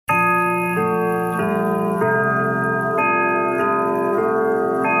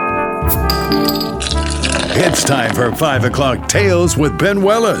It's time for 5 o'clock Tales with Ben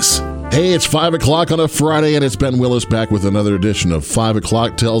Willis. Hey, it's 5 o'clock on a Friday, and it's Ben Willis back with another edition of 5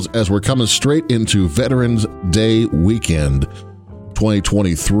 o'clock Tales as we're coming straight into Veterans Day weekend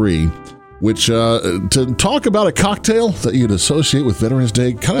 2023, which to talk about a cocktail that you'd associate with Veterans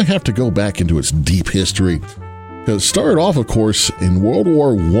Day, kind of have to go back into its deep history. Because it started off, of course, in World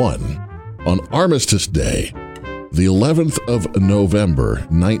War I on Armistice Day, the 11th of November,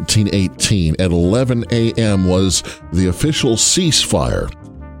 1918, at 11 a.m. was the official ceasefire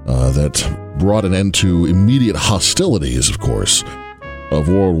that brought an end to immediate hostilities, of course, of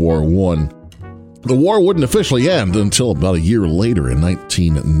World War I. The war wouldn't officially end until about a year later in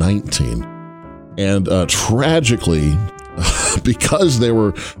 1919. And tragically, because they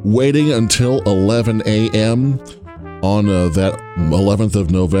were waiting until 11 a.m. on that 11th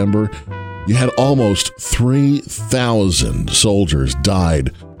of November, you had almost 3,000 soldiers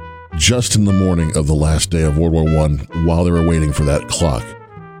died just in the morning of the last day of World War I while they were waiting for that clock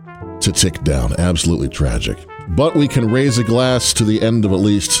to tick down. Absolutely tragic. But we can raise a glass to the end of at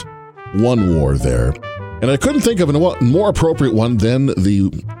least one war there. And I couldn't think of a more appropriate one than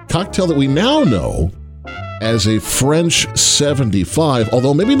the cocktail that we now know as a French 75,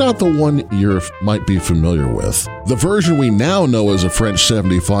 although maybe not the one you might be familiar with. The version we now know as a French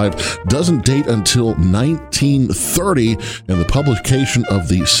 75 doesn't date until 1930 in the publication of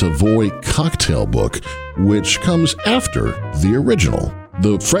the Savoy Cocktail Book, which comes after the original.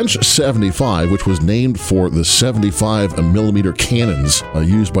 The French 75, which was named for the 75 millimeter cannons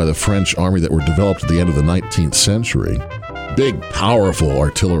used by the French army that were developed at the end of the 19th century. Big, powerful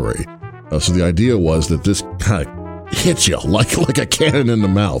artillery. So the idea was that this kind of hits you like a cannon in the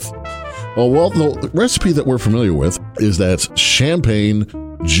mouth. Well, the recipe that we're familiar with is that it's champagne,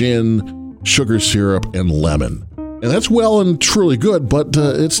 gin, sugar syrup, and lemon. And that's well and truly good, but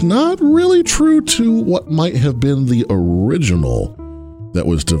it's not really true to what might have been the original that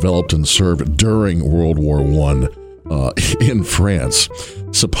was developed and served during World War I in France.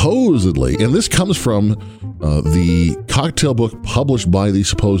 Supposedly, and this comes from the cocktail book published by the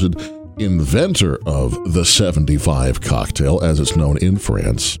supposed inventor of the 75 cocktail, as it's known in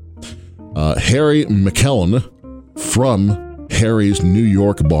France, Harry McKellen from Harry's New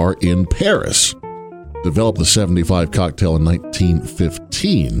York bar in Paris, developed the 75 cocktail in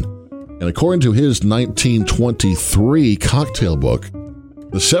 1915. And according to his 1923 cocktail book,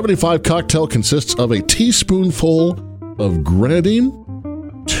 the 75 cocktail consists of a teaspoonful of grenadine,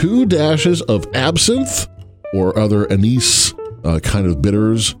 2 dashes of absinthe or other anise kind of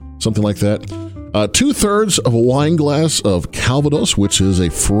bitters, something like that, 2/3 of a wine glass of Calvados, which is a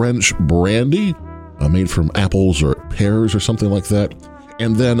French brandy made from apples or pears or something like that,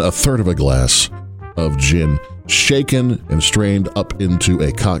 and then 1/3 of a glass of gin, shaken and strained up into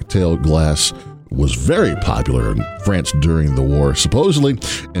a cocktail glass. Was very popular in France during the war, supposedly,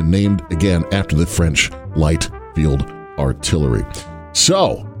 and named again after the French light field artillery.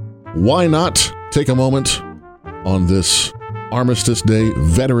 So, why not take a moment on this Armistice Day,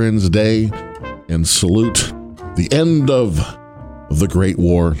 Veterans Day, and salute the end of the Great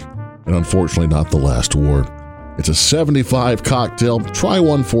War, and unfortunately not the last war. It's a 75 cocktail. Try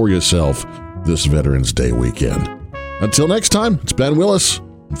one for yourself this Veterans Day weekend. Until next time, it's Ben Willis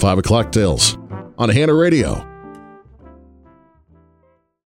and 5 o'clock Tales on Hannah Radio.